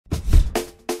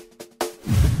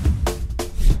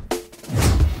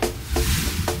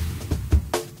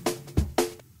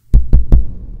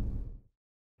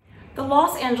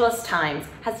Los Angeles Times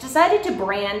has decided to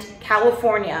brand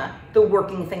California the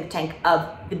working think tank of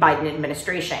the Biden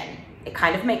administration. It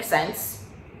kind of makes sense.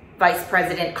 Vice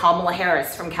President Kamala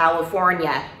Harris from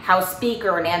California, House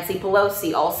Speaker Nancy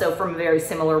Pelosi, also from a very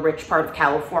similar rich part of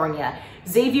California,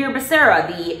 Xavier Becerra,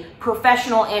 the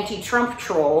professional anti-Trump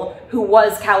troll who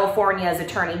was California's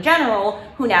Attorney General,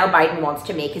 who now Biden wants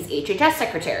to make his HHS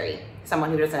secretary, someone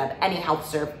who doesn't have any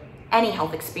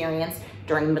health experience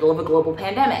during the middle of a global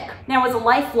pandemic. Now, as a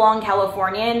lifelong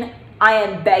Californian, I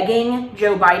am begging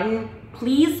Joe Biden,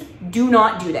 please do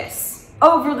not do this.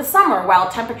 Over the summer, while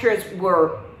temperatures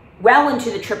were well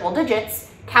into the triple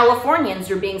digits, Californians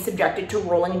are being subjected to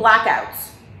rolling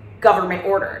blackouts, government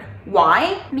ordered.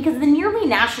 Why? Because the nearly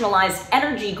nationalized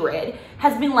energy grid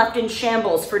has been left in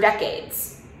shambles for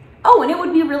decades. Oh, and it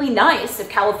would be really nice if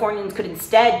Californians could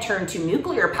instead turn to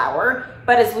nuclear power,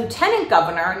 but as Lieutenant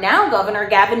Governor, now Governor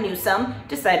Gavin Newsom,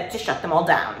 decided to shut them all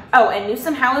down. Oh, and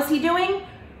Newsom, how is he doing?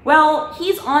 Well,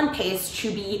 he's on pace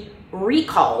to be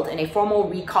recalled in a formal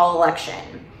recall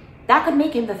election. That could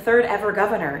make him the third ever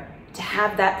governor to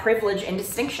have that privilege and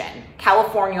distinction.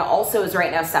 California also is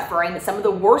right now suffering some of the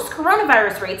worst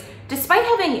coronavirus rates, despite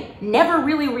having never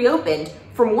really reopened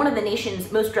from one of the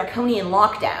nation's most draconian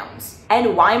lockdowns.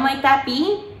 And why might that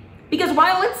be? Because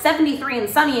while it's 73 and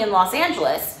sunny in Los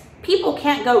Angeles, people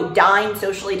can't go dine,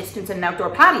 socially distance in an outdoor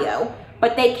patio,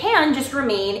 but they can just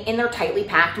remain in their tightly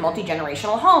packed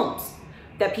multi-generational homes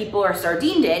that people are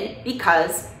sardined in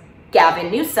because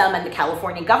Gavin Newsom and the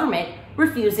California government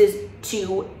refuses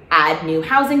to add new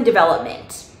housing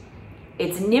development.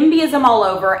 It's NIMBYism all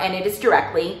over, and it is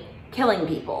directly killing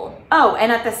people. Oh,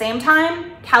 and at the same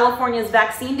time, California's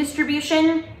vaccine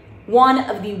distribution, one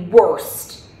of the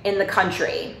worst in the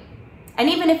country. And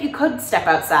even if you could step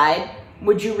outside,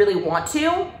 would you really want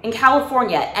to? In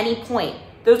California, at any point,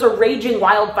 there's a raging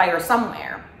wildfire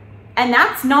somewhere. And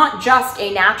that's not just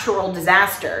a natural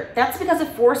disaster. That's because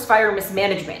of forest fire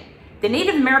mismanagement. The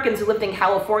Native Americans who lived in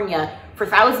California for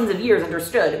thousands of years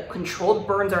understood controlled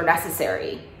burns are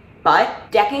necessary.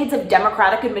 But decades of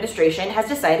Democratic administration has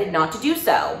decided not to do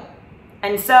so.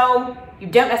 And so you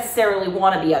don't necessarily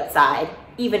want to be outside,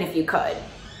 even if you could,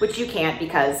 which you can't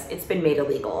because it's been made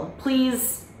illegal.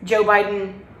 Please, Joe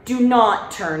Biden, do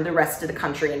not turn the rest of the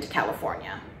country into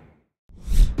California.